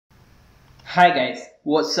Hi guys,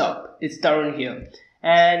 what's up? It's Tharun here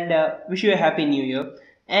and wish you a happy new year.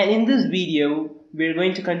 And in this video, we're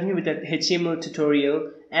going to continue with the HTML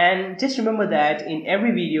tutorial, and just remember that in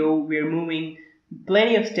every video, we're moving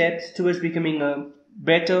plenty of steps towards becoming a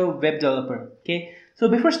better web developer. Okay, so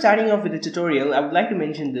before starting off with the tutorial, I would like to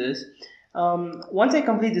mention this. Once I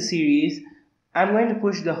complete the series, I'm going to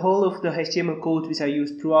push the whole of the HTML code which I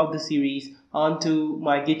used throughout the series onto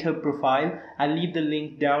my GitHub profile. I'll leave the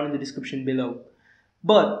link down in the description below.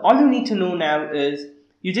 But all you need to know now is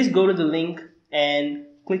you just go to the link and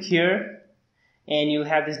click here, and you'll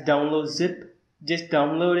have this download zip. Just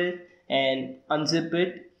download it and unzip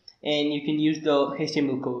it, and you can use the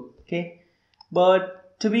HTML code. Okay,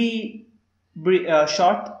 but to be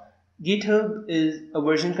short, GitHub is a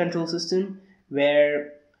version control system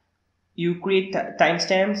where you create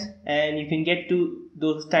timestamps and you can get to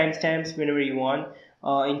those timestamps whenever you want.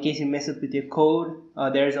 In case you mess up with your code,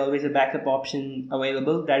 there is always a backup option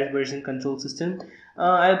available. That is version control system.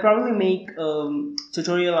 I'll probably make a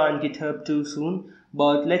tutorial on GitHub too soon,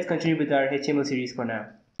 but let's continue with our HTML series for now.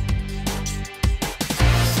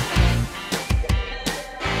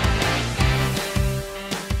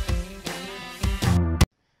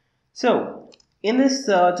 So in this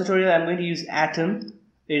tutorial, I'm going to use Atom.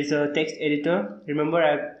 It's a text editor. Remember,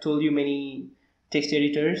 I've told you many text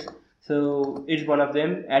editors, so it's one of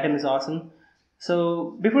them. Atom is awesome.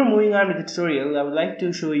 So before moving on with the tutorial, I would like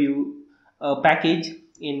to show you a package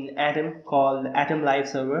in Atom called Atom Live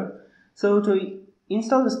Server. So to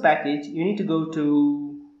install this package, you need to go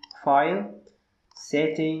to File,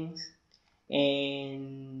 Settings,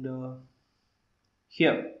 and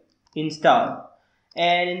here, Install.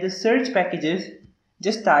 And in the search packages,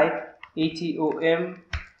 just type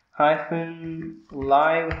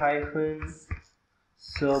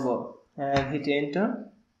atom-live-server and hit enter.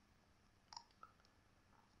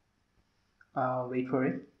 Wait for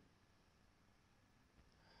it.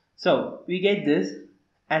 So we get this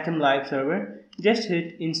Atom Live Server. Just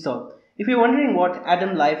hit install. If you're wondering what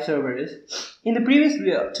Atom Live Server is, in the previous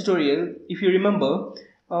tutorial, if you remember,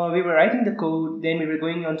 we were writing the code, then we were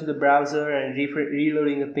going onto the browser and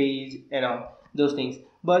reloading the page and all those things.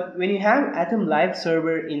 But when you have Atom Live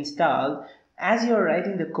Server installed, as you're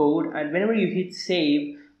writing the code and whenever you hit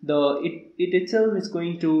save, it itself is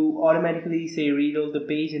going to automatically say reload the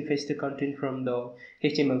page and fetch the content from the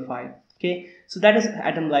HTML file. Okay, so that is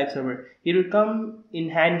Atom Live Server. It will come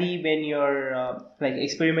in handy when you're like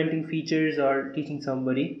experimenting features or teaching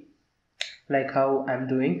somebody, like how I'm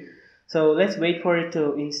doing. So let's wait for it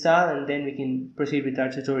to install and then we can proceed with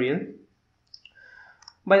our tutorial.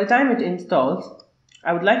 By the time it installs,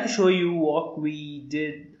 I would like to show you what we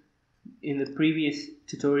did in the previous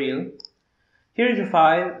tutorial. Here is a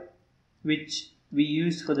file which we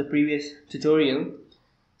used for the previous tutorial.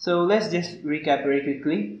 So let's just recap very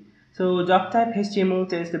quickly. So doc type HTML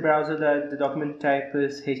tells the browser that the document type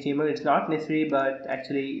is HTML. It's not necessary, but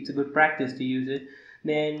actually it's a good practice to use it.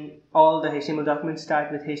 Then all the HTML documents start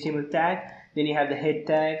with HTML tag. Then you have the head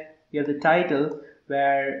tag, you have the title,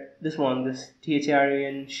 where this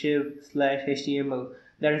Tharun Shiv /HTML,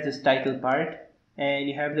 that is this title part, and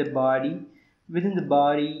you have the body. Within the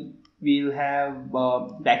body, we'll have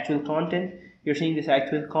the actual content. You're seeing this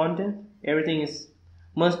actual content. Everything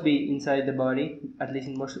must be inside the body, at least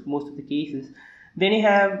in most of the cases. Then you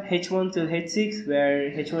have h1 till h6, where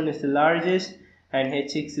h1 is the largest and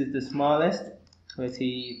h6 is the smallest. Let's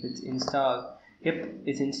see if it's installed. Yep,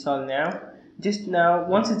 it's installed now. Just now,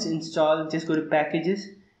 once it's installed, just go to packages,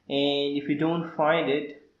 and if you don't find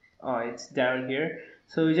it, it's down here.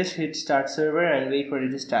 So you just hit start server and wait for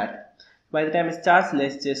it to start. By the time it starts,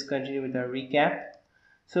 let's just continue with our recap.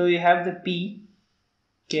 So you have the P.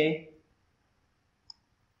 Okay.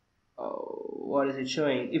 What is it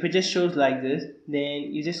showing? If it just shows like this,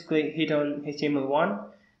 then you just hit on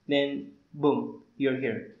HTML1, then boom, you're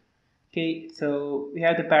here. Okay, so we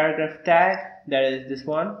have the paragraph tag, that is this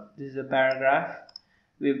one. This is a paragraph.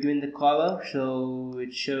 We've given the color, so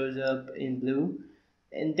it shows up in blue.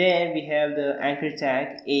 And then we have the anchor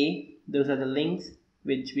tag A. Those are the links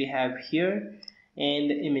which we have here. And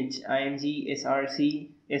the image, img src.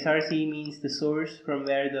 Src means the source from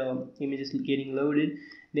where the image is getting loaded.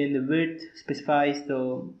 Then the width specifies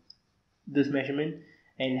this measurement,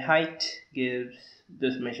 and height gives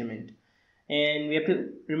this measurement. And we have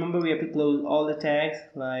to remember, we have to close all the tags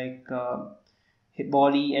like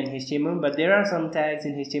body and HTML, but there are some tags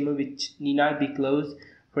in HTML which need not be closed.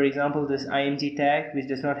 For example, this img tag, which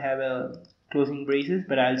does not have a closing braces,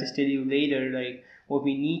 but I'll just tell you later like what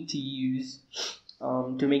we need to use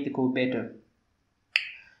to make the code better.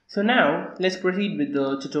 So now let's proceed with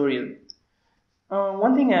the tutorial.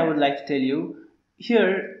 One thing I would like to tell you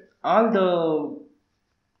here, all the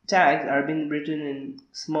tags are being written in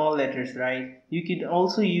small letters, right? You could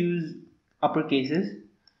also use uppercases.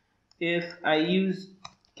 If I use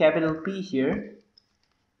capital P here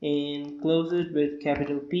and close it with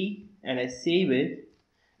capital P and I save it,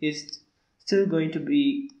 it's still going to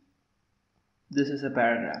be, this is a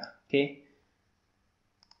paragraph, okay?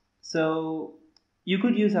 So you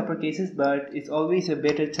could use uppercases, but it's always a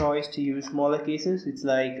better choice to use smaller cases. It's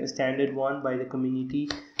like a standard one by the community,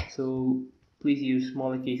 so please use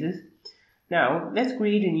smaller cases. Now let's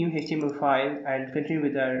create a new HTML file and continue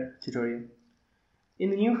with our tutorial. In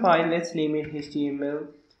the new file, let's name it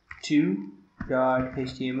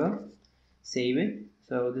html2.html. Save it.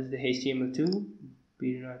 So this is the HTML2.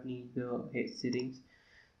 We do not need the settings.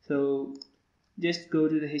 So just go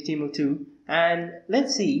to the HTML2 and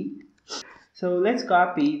let's see. So let's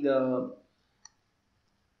copy the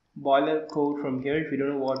boiler code from here. If you don't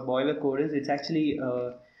know what boiler code is, it's actually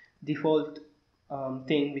a default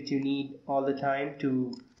thing which you need all the time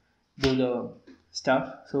to do the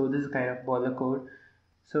stuff. So this is kind of boiler code.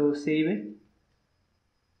 So save it,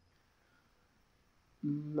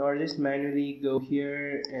 or just manually go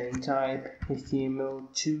here and type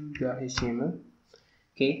html2.html.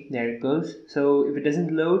 Okay, there it goes. So if it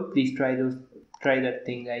doesn't load, please try that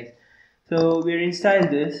thing, guys. So we're installing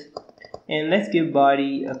this, and let's give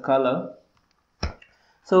body a color.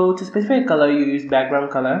 So to specify color, you use background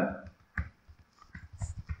color.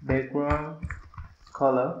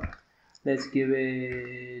 Let's give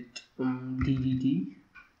it DDD.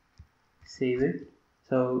 Save it.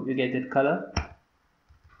 So you get that color.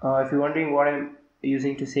 If you're wondering what I'm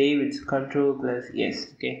using to save, it's Control plus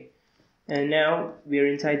yes. Okay. And now we are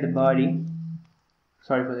inside the body.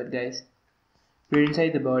 Sorry for that, guys. We're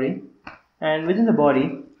inside the body, and within the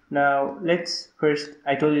body, now let's first,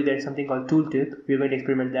 I told you there's something called Tooltip. We're going to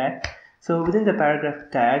experiment that. So within the paragraph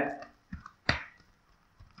tag,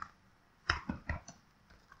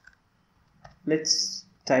 let's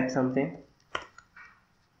type something.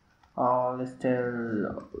 Let's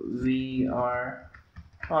tell we are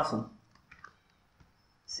awesome.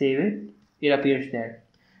 Save it. It appears there.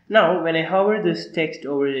 Now when I hover this text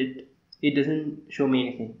over it, it doesn't show me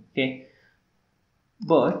anything, okay?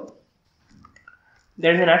 But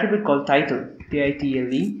there's an attribute called title,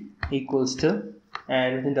 title equals to,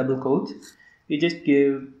 and within double quotes you just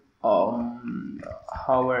give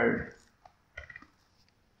hover,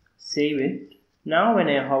 save it. Now when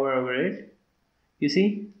I hover over it, you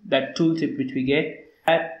see that tooltip which we get.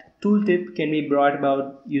 That tooltip can be brought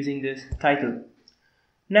about using this title.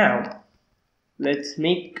 Now let's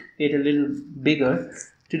make it a little bigger.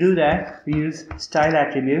 To do that, we use style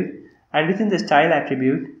attribute, and within the style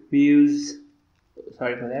attribute we use,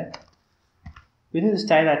 within the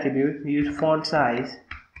style attribute we use font size,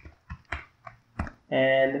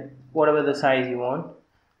 and whatever the size you want.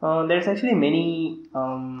 There's actually many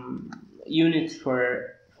units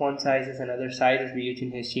for font sizes and other sizes we use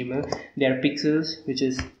in HTML. There are pixels, which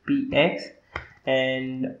is px,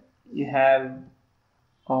 and you have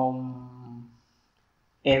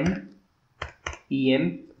em,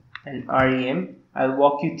 and rem. I'll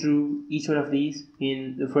walk you through each one of these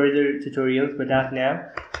in the further tutorials, but not now.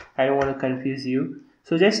 I don't want to confuse you.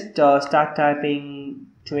 So just start typing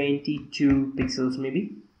 22 pixels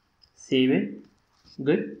maybe. Save it.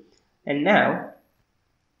 Good. And now,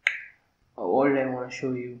 what did I want to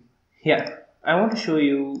show you? Yeah, I want to show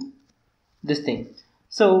you this thing.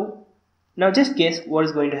 So now just guess what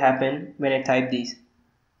is going to happen when I type these.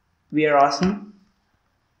 We are awesome.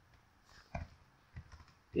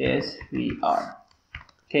 Yes, we are.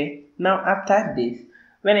 Okay, now I've typed this.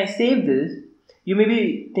 When I save this, you may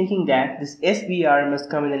be thinking that this SVR must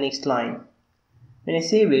come in the next line. When I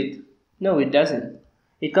save it, no, it doesn't.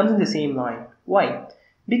 It comes in the same line. Why?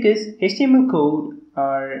 Because HTML code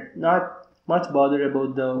are not much bothered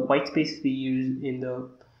about the white spaces we use in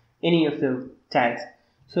any of the tags.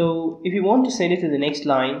 So if you want to send it to the next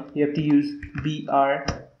line, you have to use BR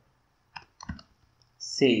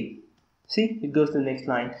save. See, it goes to the next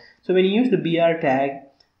line. So when you use the BR tag,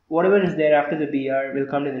 whatever is there after the BR will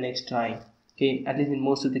come to the next line. Okay, at least in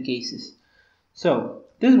most of the cases. So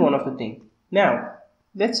this is one of the things. Now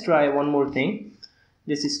let's try one more thing.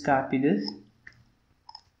 Just copy this.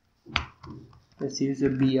 Let's use a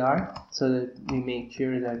BR so that we make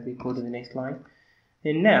sure that we go to the next line.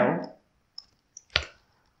 And now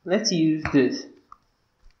let's use this.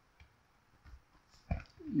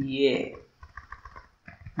 Yeah,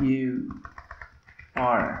 you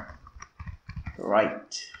are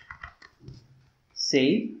right.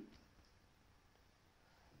 Save.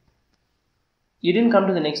 You didn't come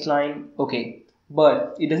to the next line. Okay,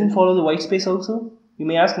 but it doesn't follow the white space also? You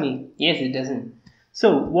may ask me. Yes, it doesn't.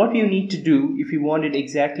 So what you need to do if you want it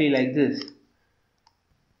exactly like this,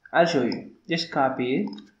 I'll show you. Just copy it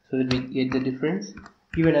so that we get the difference.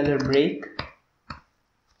 Give another break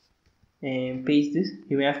and paste this.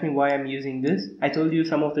 You may ask me why I'm using this. I told you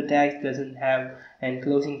some of the tags doesn't have an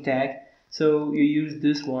closing tag, so you use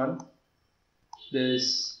this one,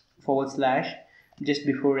 this / just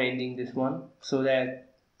before ending this one, so that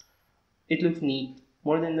it looks neat.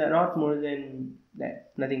 More than that, not more than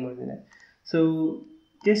that, nothing more than that. So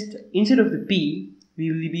just instead of the P,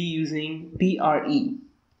 we will be using PRE.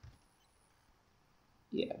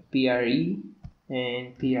 Yeah, PRE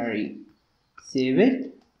and PRE. Save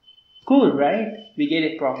it. Cool, right? We get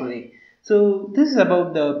it properly. So this is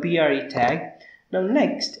about the PRE tag. Now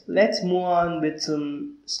next, let's move on with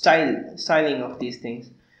some styling of these things.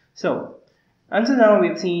 So until now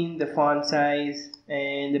we've seen the font size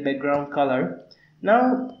and the background color.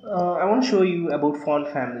 Now I want to show you about font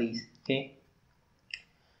families. Okay.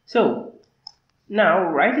 So now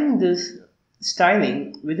writing this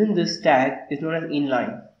styling within this tag is known as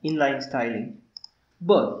inline styling.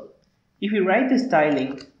 But if you write the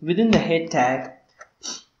styling within the head tag,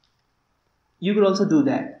 you could also do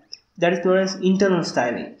that. That is known as internal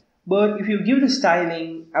styling. But if you give the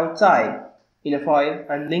styling outside in a file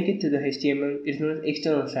and link it to the HTML, it's known as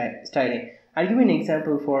external styling. I'll give you an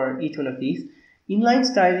example for each one of these. Inline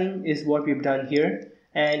styling is what we've done here,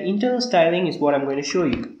 and internal styling is what I'm going to show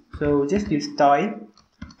you. So just use style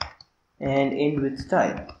and end with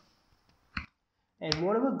style. And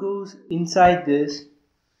whatever goes inside this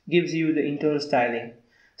gives you the internal styling.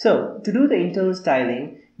 So to do the internal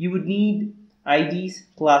styling, you would need IDs,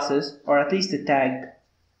 classes, or at least the tag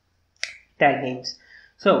names.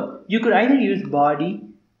 So you could either use body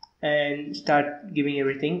and start giving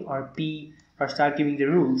everything, or P, or start giving the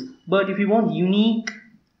rules. But if you want unique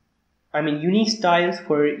styles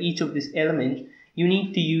for each of these elements, you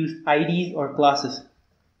need to use IDs or classes.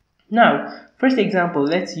 Now, first example,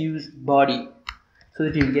 let's use body so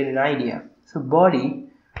that you get an idea. So body,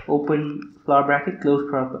 open flower bracket, close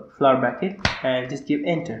flower bracket, and just give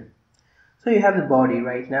enter. So you have the body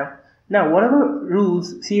right now. Now whatever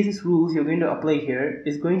rules, CSS rules you're going to apply here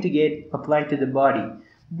is going to get applied to the body.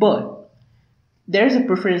 But there is a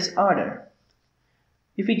preference order.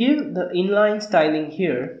 If we give the inline styling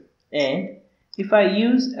here, and if I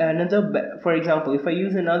use another, for example, if I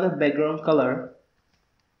use another background color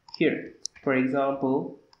here, for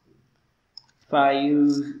example, if I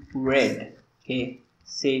use red, okay,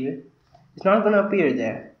 save it, it's not going to appear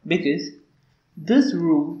there because this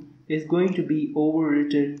rule is going to be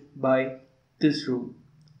overwritten by this rule.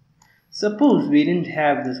 Suppose we didn't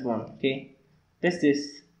have this one, okay, let's just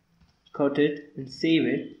cut it and save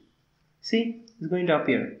it. See, it's going to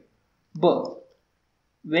appear. But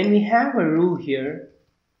when we have a rule here,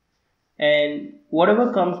 and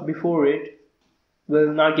whatever comes before it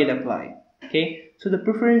will not get applied. Okay, so the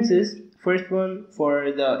preferences, first one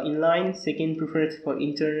for the inline, second preference for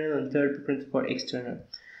internal, and third preference for external.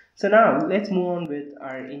 So now let's move on with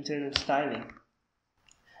our internal styling.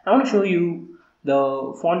 I want to show you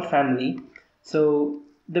the font family. So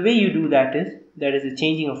the way you do that is the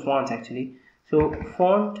changing of fonts actually. So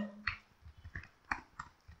font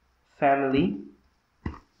family.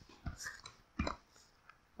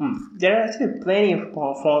 There are actually plenty of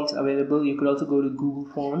fonts available. You could also go to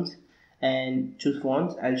Google Fonts and choose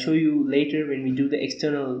fonts. I'll show you later when we do the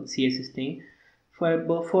external CSS thing. But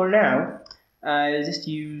for now, I'll just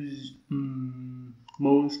use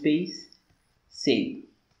monospace, save.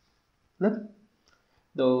 Look,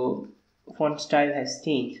 the font style has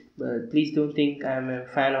changed, but please don't think I'm a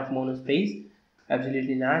fan of monospace.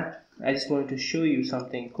 Absolutely not. I just wanted to show you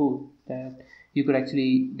something cool that you could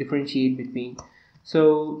actually differentiate between.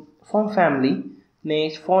 So font family,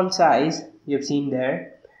 next font size, you have seen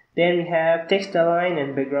there. Then we have text align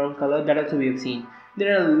and background color, that also we have seen.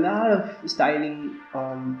 There are a lot of styling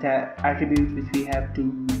attributes which we have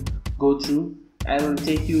to go through. I will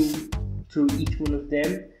take you through each one of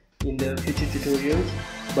them in the future tutorials.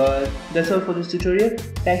 But that's all for this tutorial.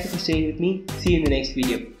 Thank you for staying with me. See you in the next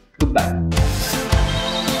video. Goodbye.